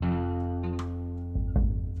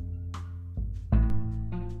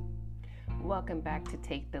welcome back to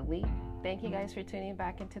Take the Leap. Thank you guys for tuning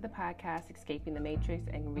back into the podcast, Escaping the Matrix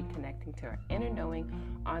and Reconnecting to Our Inner Knowing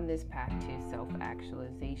on this path to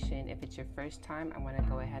self-actualization. If it's your first time, I want to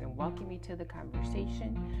go ahead and welcome you to the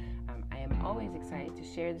conversation. I am always excited to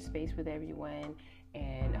share the space with everyone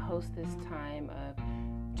and host this time of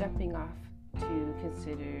jumping off to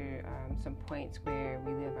consider some points where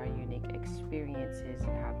we live our unique experiences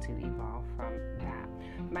and how to evolve from that.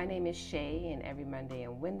 My name is Shay, and every Monday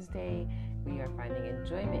and Wednesday we are finding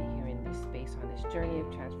enjoyment here in this space on this journey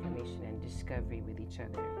of transformation and discovery with each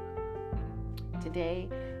other. Today,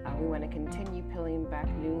 we want to continue peeling back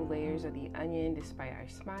new layers of the onion despite our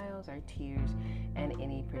smiles, our tears, and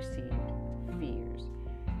any perceived fears.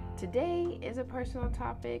 Today is a personal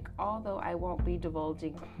topic, although I won't be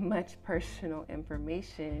divulging much personal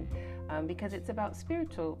information because it's about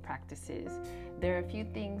spiritual practices. There are a few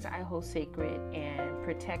things I hold sacred and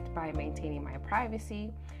protect by maintaining my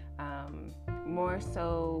privacy, more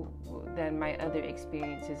so than my other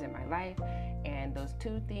experiences in my life. And those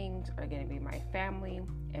two things are going to be my family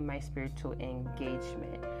and my spiritual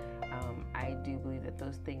engagement. I do believe that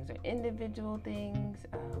those things are individual things.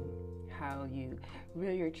 How you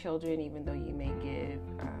rear your children, even though you may give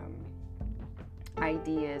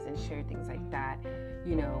ideas and share things like that,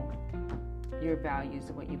 you know, your values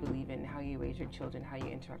and what you believe in, how you raise your children, how you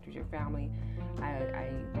interact with your family.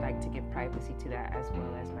 I like to give privacy to that as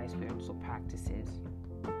well as my spiritual practices.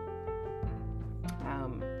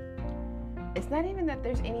 It's not even that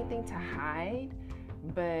there's anything to hide,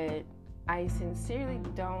 but I sincerely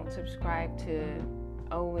don't subscribe to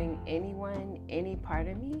owing anyone any part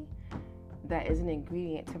of me that is an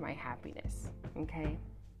ingredient to my happiness, okay?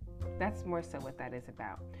 That's more so what that is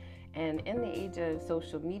about. And in the age of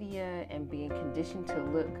social media and being conditioned to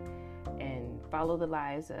look and follow the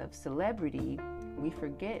lives of celebrity, we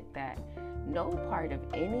forget that no part of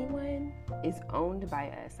anyone is owned by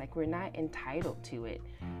us. Like, we're not entitled to it.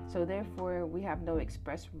 So therefore, we have no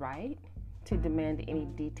express right to demand any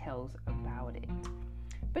details about it.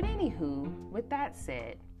 But anywho, with that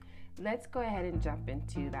said, let's go ahead and jump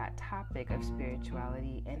into that topic of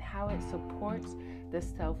spirituality and how it supports the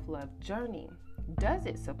self-love journey. Does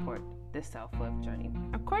it support the self-love journey?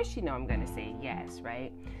 Of course, you know I'm going to say yes,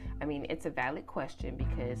 right? I mean, it's a valid question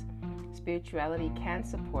because spirituality can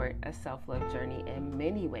support a self-love journey in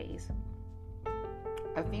many ways.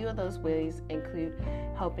 A few of those ways include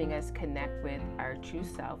helping us connect with our true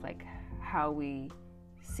self, like how we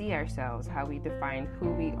see ourselves, how we define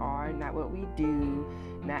who we are, not what we do,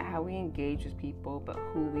 not how we engage with people, but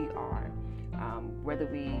who we are. Whether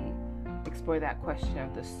we explore that question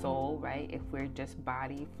of the soul, right? If we're just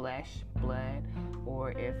body, flesh, blood,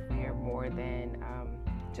 or if we are more than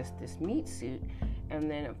just this meat suit. And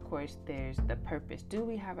then, of course, there's the purpose. Do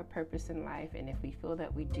we have a purpose in life? And if we feel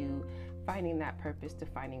that we do, finding that purpose,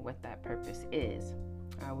 defining what that purpose is.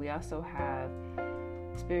 We also have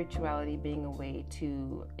spirituality being a way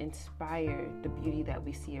to inspire the beauty that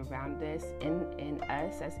we see around us, in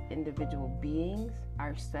us as individual beings,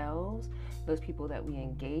 ourselves, those people that we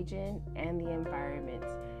engage in, and the environments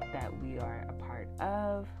that we are a part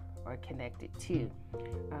of or connected to.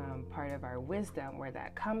 Part of our wisdom, where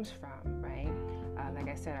that comes from, right? Like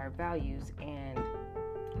I said, our values, and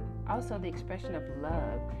also the expression of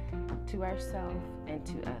love to ourselves and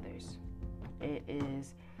to others. It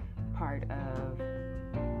is part of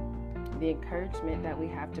the encouragement that we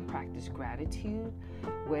have to practice gratitude,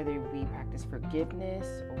 whether we practice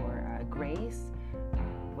forgiveness or grace,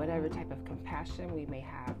 whatever type of compassion we may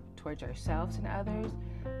have towards ourselves and others,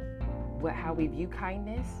 how we view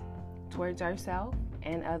kindness towards ourselves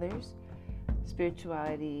and others.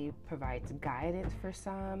 Spirituality provides guidance for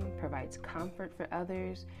some, provides comfort for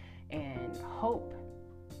others, and hope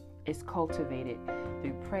is cultivated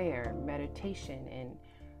through prayer, meditation, and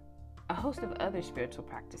a host of other spiritual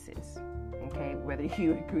practices, okay? Whether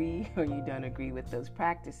you agree or you don't agree with those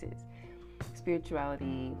practices.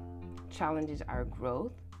 Spirituality challenges our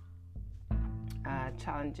growth,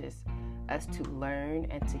 challenges us to learn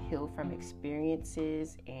and to heal from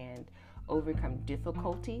experiences and overcome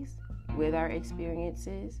difficulties with our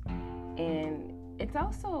experiences. And it's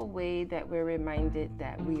also a way that we're reminded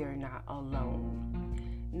that we are not alone.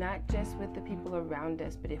 Not just with the people around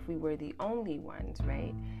us, but if we were the only ones,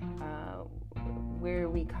 right? Where are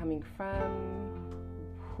we coming from?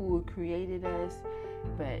 Who created us?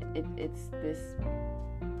 But it's this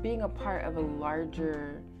being a part of a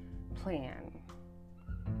larger plan,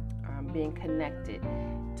 being connected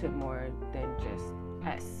to more than just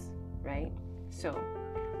us, right? So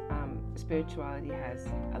spirituality has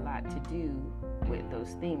a lot to do with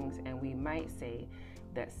those things, and we might say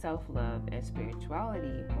that self-love and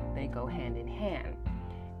spirituality, they go hand in hand.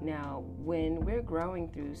 Now, when we're growing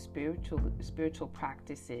through spiritual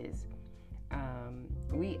practices,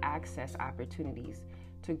 we access opportunities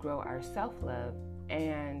to grow our self-love,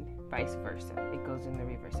 and vice versa. It goes in the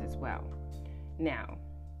reverse as well. Now,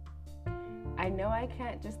 I know I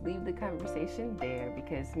can't just leave the conversation there,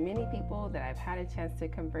 because many people that I've had a chance to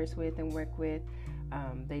converse with and work with,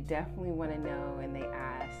 they definitely want to know, and they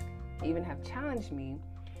ask, even have challenged me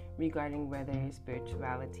regarding whether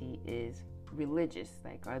spirituality is religious.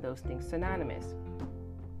 Like, are those things synonymous?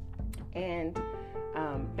 And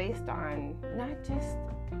based on not just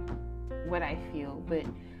what I feel, but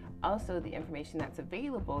also the information that's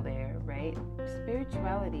available there, right?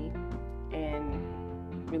 Spirituality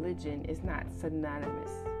and religion is not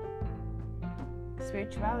synonymous.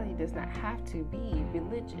 Spirituality does not have to be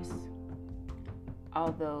religious.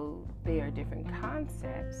 Although they are different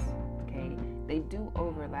concepts, okay, they do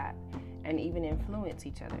overlap and even influence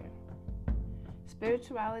each other.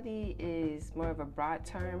 Spirituality is more of a broad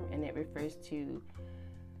term, and it refers to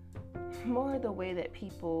more the way that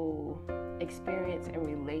people experience and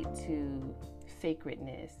relate to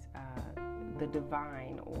sacredness, the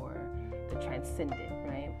divine, or the transcendent,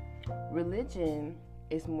 right? Religion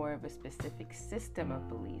is more of a specific system of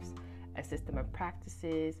beliefs, a system of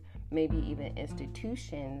practices, maybe even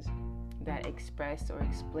institutions that express or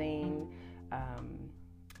explain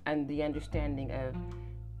and the understanding of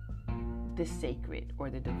the sacred or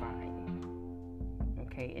the divine,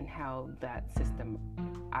 okay, and how that system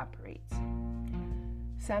operates.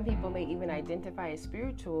 Some people may even identify as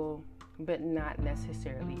spiritual, but not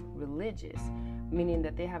necessarily religious, meaning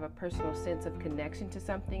that they have a personal sense of connection to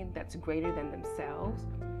something that's greater than themselves,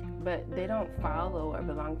 but they don't follow or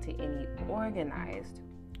belong to any organized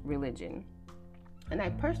religion. And I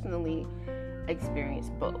personally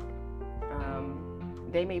experienced both.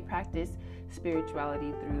 They may practice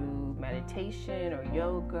spirituality through meditation or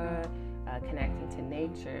yoga, connecting to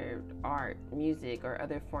nature, art, music, or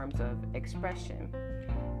other forms of expression.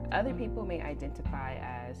 Other people may identify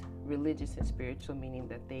as religious and spiritual, meaning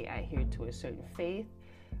that they adhere to a certain faith,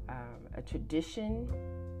 a tradition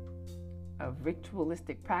of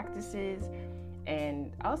ritualistic practices,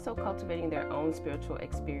 and also cultivating their own spiritual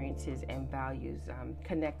experiences and values,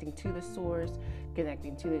 connecting to the source,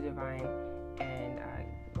 connecting to the divine, and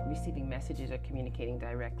receiving messages or communicating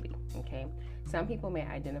directly, okay? Some people may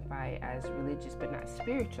identify as religious but not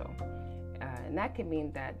spiritual, and that can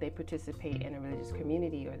mean that they participate in a religious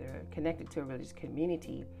community, or they're connected to a religious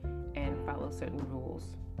community and follow certain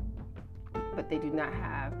rules, but they do not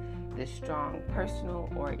have this strong personal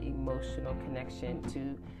or emotional connection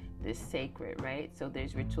to the sacred, right? So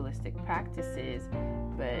there's ritualistic practices,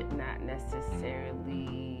 but not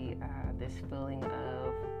necessarily this feeling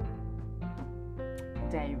of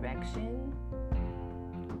direction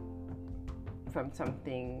from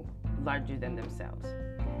something larger than themselves.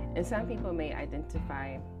 And some people may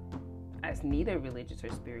identify as neither religious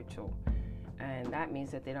or spiritual, and that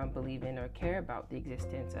means that they don't believe in or care about the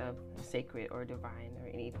existence of sacred or divine or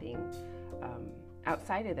anything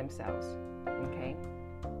outside of themselves, okay?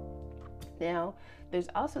 Now, there's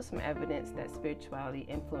also some evidence that spirituality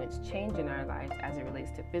influences change in our lives as it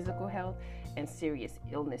relates to physical health and serious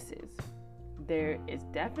illnesses. There is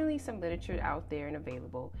definitely some literature out there and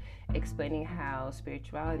available explaining how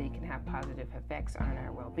spirituality can have positive effects on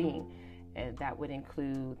our well-being. And that would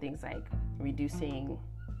include things like reducing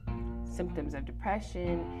symptoms of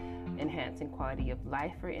depression, enhancing quality of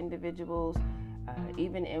life for individuals,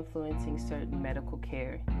 even influencing certain medical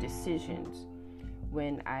care decisions.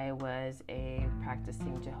 When I was a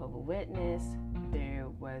practicing Jehovah's Witness, there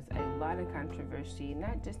was a lot of controversy,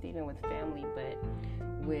 not just even with family, but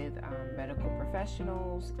with medical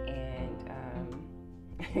professionals and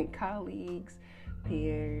colleagues,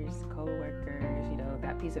 peers, co-workers. You know,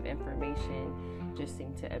 that piece of information just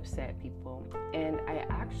seemed to upset people. And I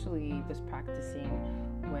actually was practicing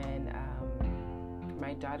when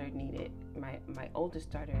my daughter needed, my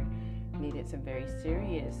oldest daughter needed some very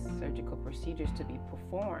serious surgical procedures to be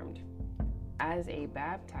performed. As a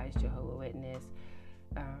baptized Jehovah's Witness,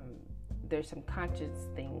 there's some conscious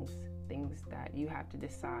things that you have to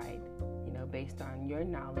decide, you know, based on your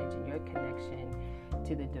knowledge and your connection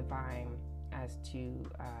to the divine as to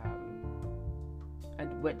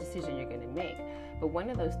what decision you're going to make. But one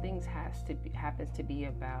of those things happens to be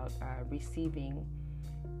about receiving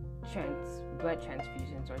blood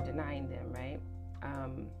transfusions or denying them, right?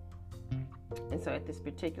 And so at this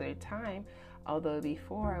particular time, although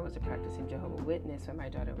before I was a practicing Jehovah's Witness, when my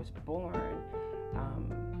daughter was born,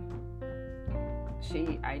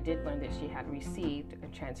 I did learn that she had received a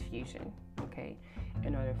transfusion, okay,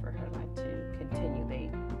 in order for her life to continue. They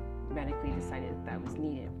medically decided that was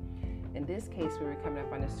needed. In this case, we were coming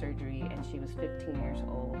up on a surgery, and she was 15 years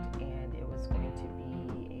old, and it was going to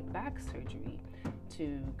be a back surgery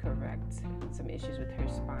to correct some issues with her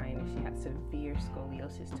spine. She had severe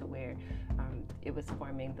scoliosis to where it was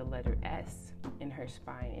forming the letter S in her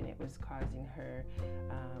spine, and it was causing her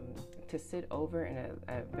to sit over in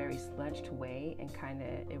a very slouched way, and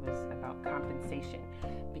it was about compensation.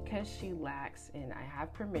 Because she lacks, and I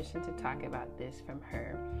have permission to talk about this from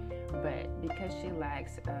her, but because she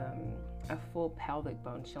lacks a full pelvic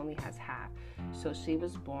bone, she only has half. So she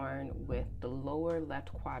was born with the lower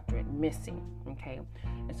left quadrant missing, okay?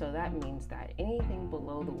 And so that means that anything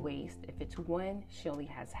below the waist, if it's 1, she only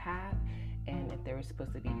has half, and if there was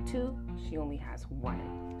supposed to be 2, she only has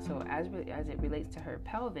 1. So as it relates to her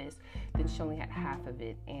pelvis, then she only had half of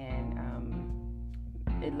it, and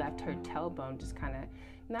it left her tailbone just kind of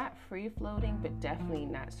not free floating, but definitely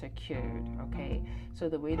not secured, okay? So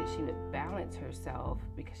the way that she would balance herself,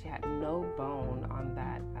 because she had no bone on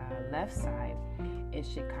that left side, is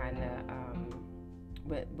she kind of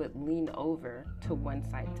would lean over to one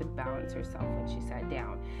side to balance herself when she sat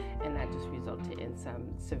down, and that just resulted in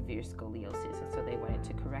some severe scoliosis, and so they wanted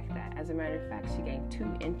to correct that. As a matter of fact, she gained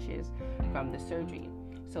 2 inches from the surgery.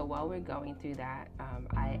 So while we're going through that,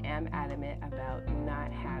 I am adamant about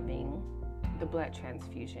not having the blood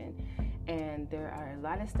transfusion, and there are a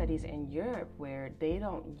lot of studies in Europe where they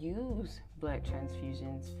don't use blood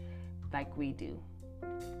transfusions like we do,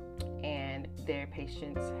 and their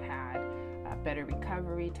patients had better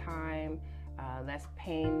recovery time, less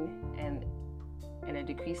pain, and a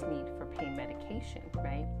decreased need for pain medication,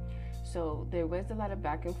 right? So there was a lot of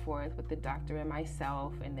back and forth with the doctor and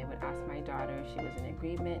myself, and they would ask my daughter if she was in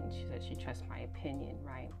agreement, and she said she trusts my opinion,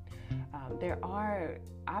 right? There are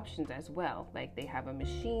options as well, like they have a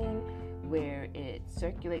machine where it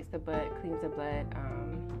circulates the blood, cleans the blood,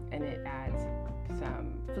 and it adds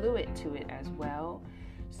some fluid to it as well.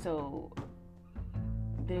 So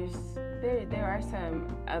there are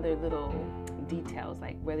some other little details,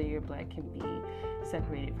 like whether your blood can be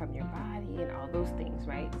separated from your body and all those things,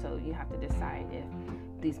 right? So you have to decide if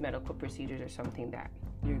these medical procedures are something that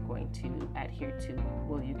you're going to adhere to.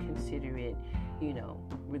 Will you consider it,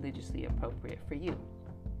 religiously appropriate for you?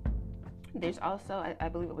 There's also, I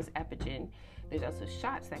believe it was Epigen, there's also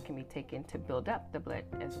shots that can be taken to build up the blood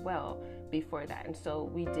as well before that. And so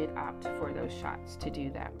we did opt for those shots to do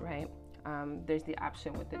that, right? There's the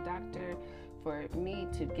option with the doctor for me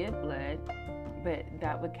to give blood, but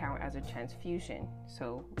that would count as a transfusion.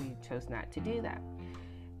 So we chose not to do that.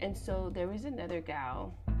 And so there was another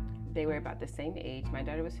gal. They were about the same age. My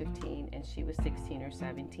daughter was 15 and she was 16 or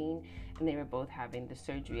 17, and they were both having the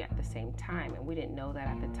surgery at the same time. And we didn't know that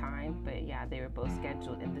at the time, but yeah, they were both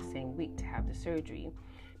scheduled in the same week to have the surgery.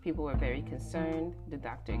 People were very concerned. The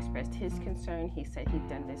doctor expressed his concern. He said he'd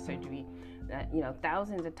done this surgery,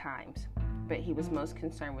 thousands of times, but he was most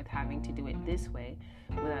concerned with having to do it this way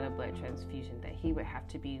without a blood transfusion, that he would have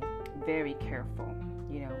to be very careful,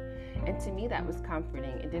 And to me, that was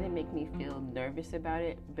comforting. It didn't make me feel nervous about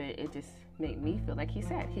it, but it just made me feel, like he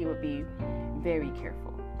said, he would be very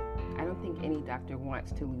careful. I don't think any doctor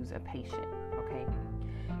wants to lose a patient, okay?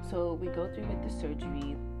 So we go through with the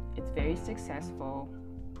surgery. It's very successful.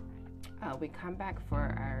 We come back for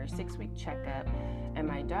our 6-week checkup, and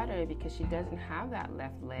my daughter, because she doesn't have that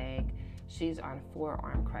left leg, she's on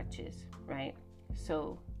forearm crutches, right?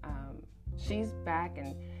 So she's back,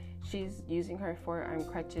 and she's using her forearm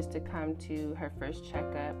crutches to come to her first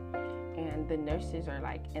checkup, and the nurses are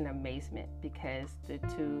like in amazement because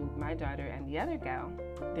my daughter and the other gal,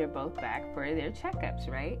 they're both back for their checkups,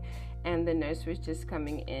 right? And the nurse was just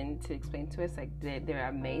coming in to explain to us, like, they're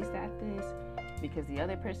amazed at this, because the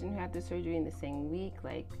other person who had the surgery in the same week,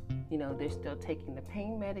 they're still taking the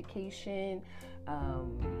pain medication.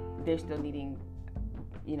 They're still needing,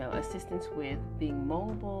 assistance with being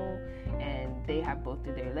mobile, and they have both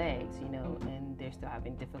of their legs, and they're still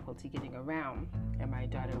having difficulty getting around. And my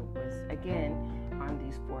daughter was, again, on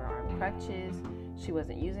these forearm crutches. She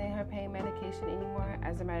wasn't using her pain medication anymore.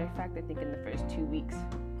 As a matter of fact, I think in the first 2 weeks.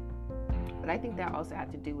 But I think that also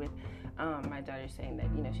had to do with my daughter saying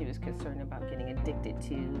that, she was concerned about getting addicted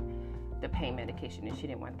to the pain medication, and she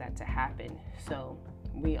didn't want that to happen. So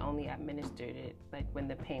we only administered it like when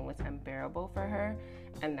the pain was unbearable for her,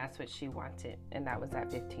 and that's what she wanted, and that was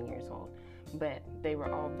at 15 years old. But they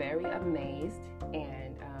were all very amazed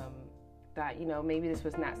and thought, maybe this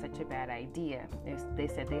was not such a bad idea. They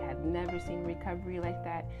said they had never seen recovery like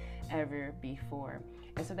that ever before.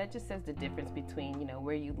 And so that just says the difference between,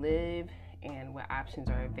 where you live and what options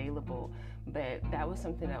are available. But that was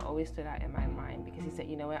something that always stood out in my mind, because he said,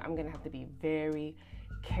 you know what, I'm going to have to be very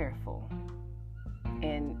careful.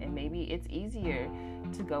 And maybe it's easier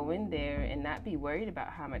to go in there and not be worried about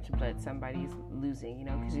how much blood somebody's losing,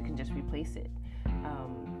 because you can just replace it.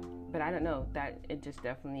 But I don't know, that it just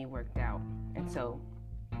definitely worked out. And so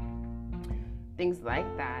things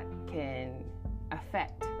like that can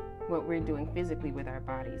affect what we're doing physically with our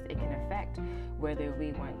bodies. It can affect whether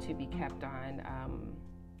we want to be kept on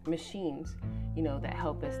machines, that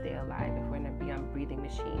help us stay alive, if we're going to be on breathing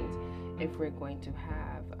machines, if we're going to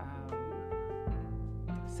have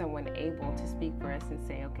someone able to speak for us and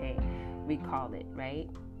say, okay, we called it, right?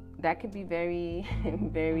 That can be very,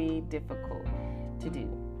 very difficult to do.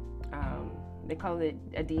 They call it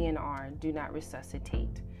a DNR, do not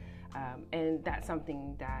resuscitate. And that's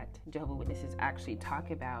something that Jehovah's Witnesses actually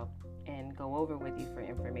talk about and go over with you for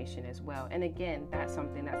information as well. And again, that's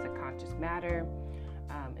something that's a conscious matter.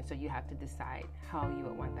 And so you have to decide how you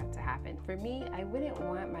would want that to happen. For me, I wouldn't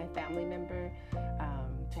want my family member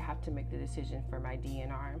to have to make the decision for my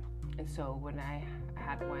DNR. And so when I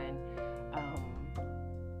had one,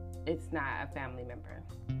 it's not a family member.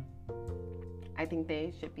 I think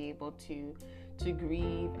they should be able to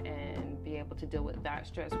grieve and be able to deal with that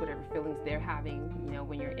stress, whatever feelings they're having,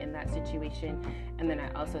 when you're in that situation. And then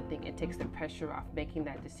I also think it takes the pressure off making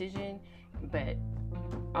that decision, but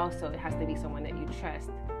also it has to be someone that you trust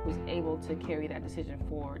who's able to carry that decision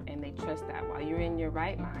forward, and they trust that while you're in your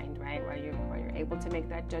right mind, right, while you're able to make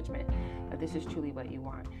that judgment that this is truly what you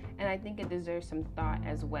want. And I think it deserves some thought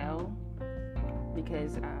as well,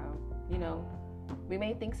 because we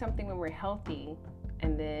may think something when we're healthy,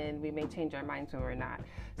 and then we may change our minds when we're not.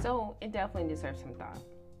 So it definitely deserves some thought.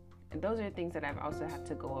 And those are the things that I've also had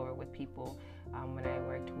to go over with people when I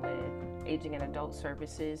worked with aging and adult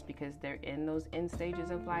services, because they're in those end stages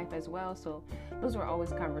of life as well. So those were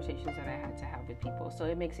always conversations that I had to have with people. So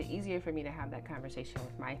it makes it easier for me to have that conversation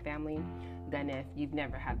with my family than if you've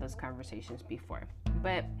never had those conversations before.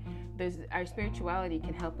 But our spirituality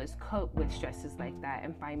can help us cope with stresses like that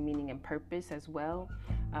and find meaning and purpose as well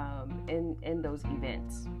in those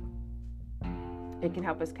events. It can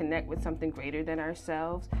help us connect with something greater than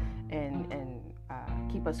ourselves and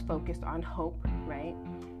keep us focused on hope, right?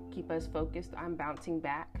 Keep us focused on bouncing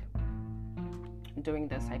back during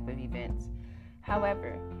those type of events.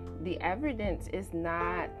 However, the evidence is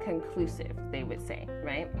not conclusive, they would say,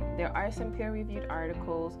 right? There are some peer-reviewed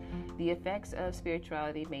articles. The effects of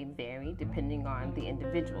spirituality may vary depending on the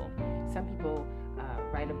individual. Some people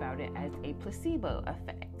write about it as a placebo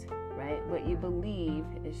effect, right? What you believe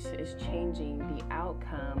is changing the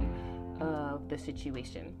outcome of the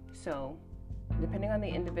situation. So depending on the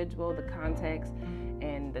individual, the context,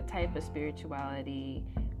 and the type of spirituality,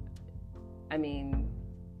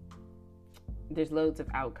 there's loads of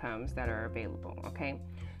outcomes that are available, okay?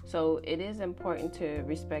 So it is important to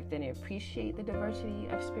respect and appreciate the diversity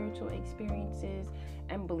of spiritual experiences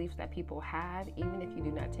and beliefs that people have, even if you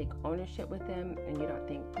do not take ownership with them and you don't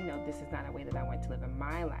think, this is not a way that I want to live in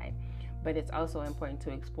my life. But it's also important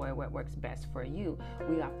to explore what works best for you.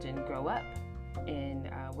 We often grow up in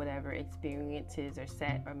whatever experiences are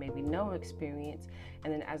set, or maybe no experience,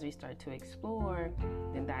 and then as we start to explore,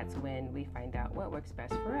 then that's when we find out what works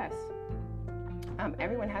best for us.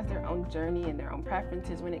 Everyone has their own journey and their own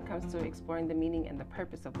preferences when it comes to exploring the meaning and the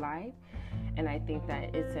purpose of life, and I think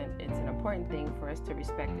that it's an important thing for us to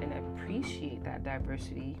respect and appreciate that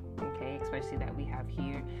diversity, okay, especially that we have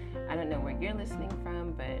here. I don't know where you're listening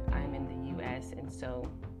from, but I'm in the U.S., and so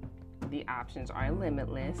the options are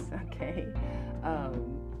limitless, okay?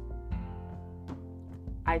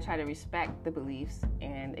 I try to respect the beliefs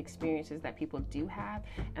and experiences that people do have,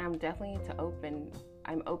 and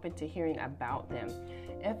I'm open to hearing about them.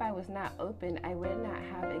 If I was not open, I would not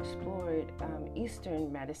have explored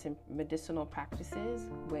Eastern medicinal practices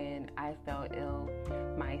when I felt ill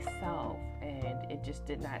myself, and it just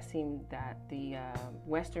did not seem that the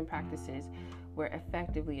Western practices were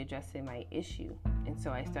effectively addressing my issue. And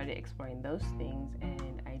so I started exploring those things,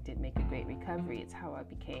 and I did make a great recovery. It's how I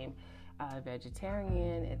became a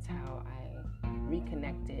vegetarian. It's how I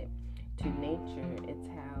reconnected to nature. It's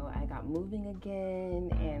how I got moving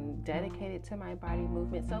again and dedicated to my body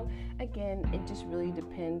movement. So again, it just really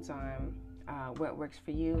depends on what works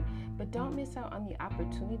for you, but don't miss out on the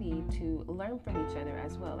opportunity to learn from each other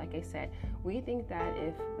as well. Like I said, we think that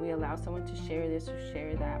if we allow someone to share this or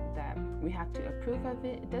share that we have to approve of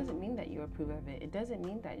it. It doesn't mean that you approve of it. It doesn't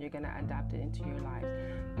mean that you're going to adopt it into your lives.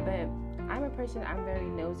 But I'm a person, I'm very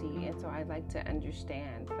nosy, and so I like to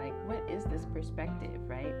understand, like, what is this perspective,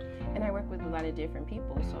 right? And I work with a lot of different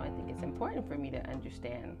people, so I think it's important for me to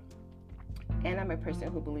understand And I'm a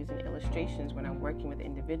person who believes in illustrations when I'm working with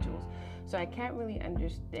individuals. So I can't really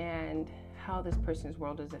understand how this person's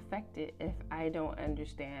world is affected if I don't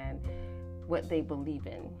understand what they believe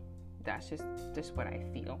in. That's just what I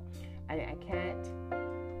feel. I can't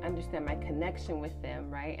understand my connection with them,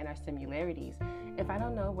 right, and our similarities, if I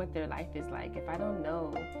don't know what their life is like, if I don't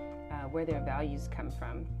know where their values come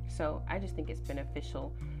from. So I just think it's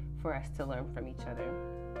beneficial for us to learn from each other.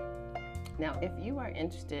 Now, if you are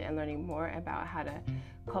interested in learning more about how to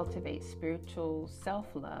cultivate spiritual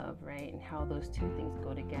self-love, right, and how those two things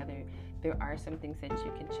go together, there are some things that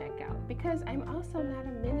you can check out. Because I'm also not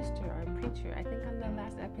a minister or a preacher. I think on the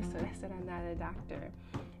last episode I said I'm not a doctor.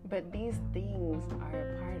 But these things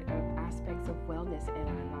are part of aspects of wellness in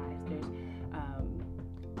our lives.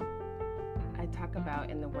 I talk about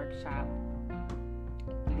in the workshop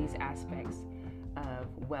these aspects of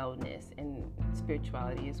wellness, and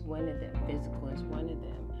spirituality is one of them. Physical is one of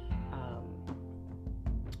them.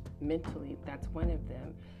 Mentally, that's one of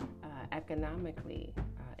them. Economically,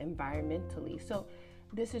 environmentally. So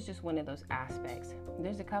this is just one of those aspects.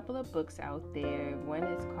 There's a couple of books out there. One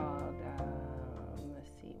is called,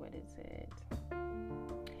 what is it?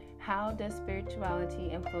 How Does Spirituality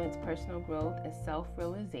Influence Personal Growth and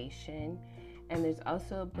Self-Realization? And there's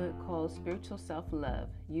also a book called Spiritual Self-Love,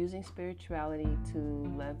 Using Spirituality to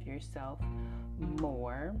Love Yourself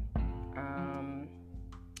More.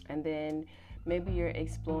 And then maybe you're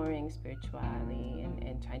exploring spirituality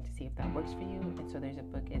and trying to see if that works for you. And so there's a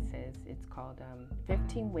book, it's called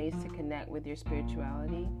 15 Ways to Connect with Your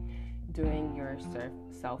Spirituality During Your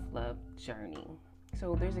Self-Love Journey.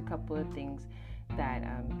 So there's a couple of things that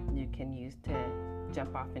you can use to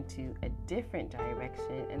jump off into a different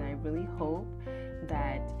direction, and I really hope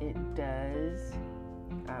that it does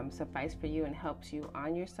suffice for you and helps you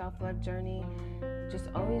on your self-love journey. Just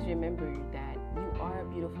always remember that you are a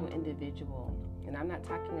beautiful individual, and I'm not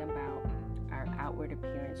talking about our outward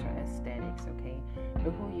appearance or aesthetics, okay,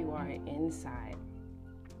 but who you are inside,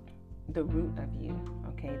 the root of you,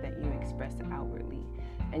 okay, that you express outwardly.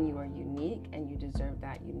 And you are unique, and you deserve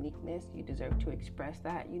that uniqueness. You deserve to express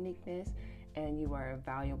that uniqueness, and you are a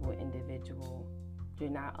valuable individual.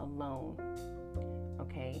 You're not alone,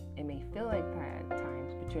 okay? It may feel like that at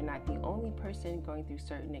times, but you're not the only person going through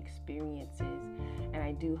certain experiences. And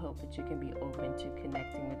I do hope that you can be open to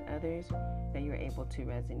connecting with others that you're able to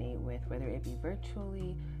resonate with, whether it be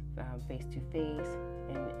virtually, face-to-face,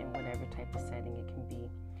 in whatever type of setting it can be.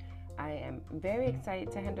 I am very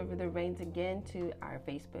excited to hand over the reins again to our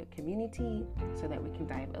Facebook community so that we can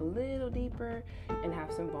dive a little deeper and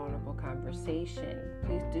have some vulnerable conversation.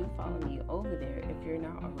 Please do follow me over there. If you're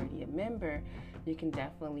not already a member, you can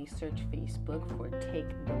definitely search Facebook for Take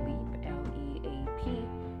the Leap, LEAP.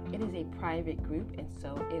 It is a private group, and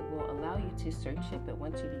so it will allow you to search it, but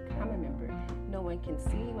once you become a member, no one can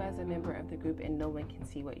see you as a member of the group, and no one can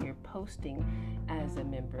see what you're posting as a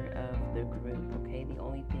member of the group, okay? The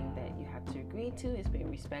only thing that you have to agree to is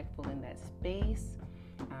being respectful in that space,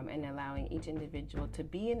 and allowing each individual to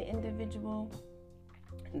be an individual.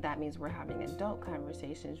 That means we're having adult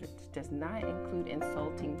conversations, which does not include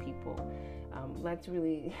insulting people. Let's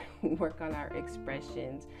really work on our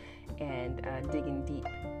expressions and digging deep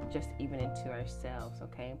just even into ourselves,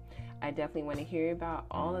 okay? I definitely want to hear about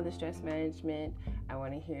all of the stress management. I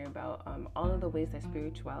want to hear about all of the ways that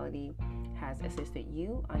spirituality has assisted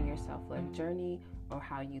you on your self-love journey, or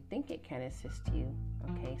how you think it can assist you,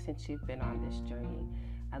 okay, since you've been on this journey.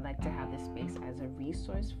 I'd like to have this space as a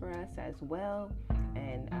resource for us as well,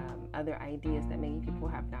 and other ideas that many people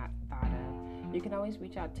have not thought of. You can always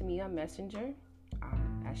reach out to me on Messenger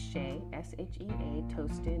as Shea, S-H-E-A,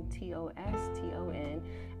 Toston, T-O-S-T-O-N.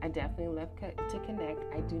 I definitely love to connect.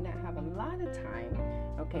 I do not have a lot of time,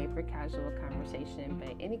 okay, for casual conversation,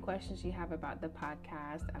 but any questions you have about the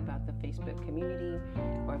podcast, about the Facebook community,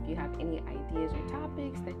 or if you have any ideas or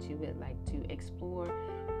topics that you would like to explore,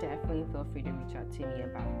 definitely feel free to reach out to me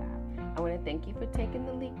about that. I want to thank you for taking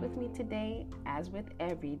the leap with me today, as with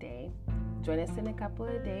every day. Join us in a couple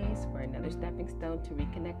of days for another stepping stone to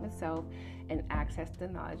reconnect with self and access the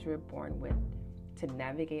knowledge we're born with to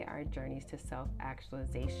navigate our journeys to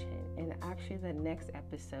self-actualization. And actually, the next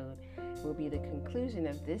episode will be the conclusion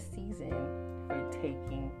of this season for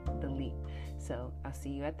Taking the Leap. So I'll see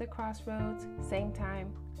you at the crossroads, same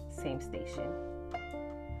time, same station.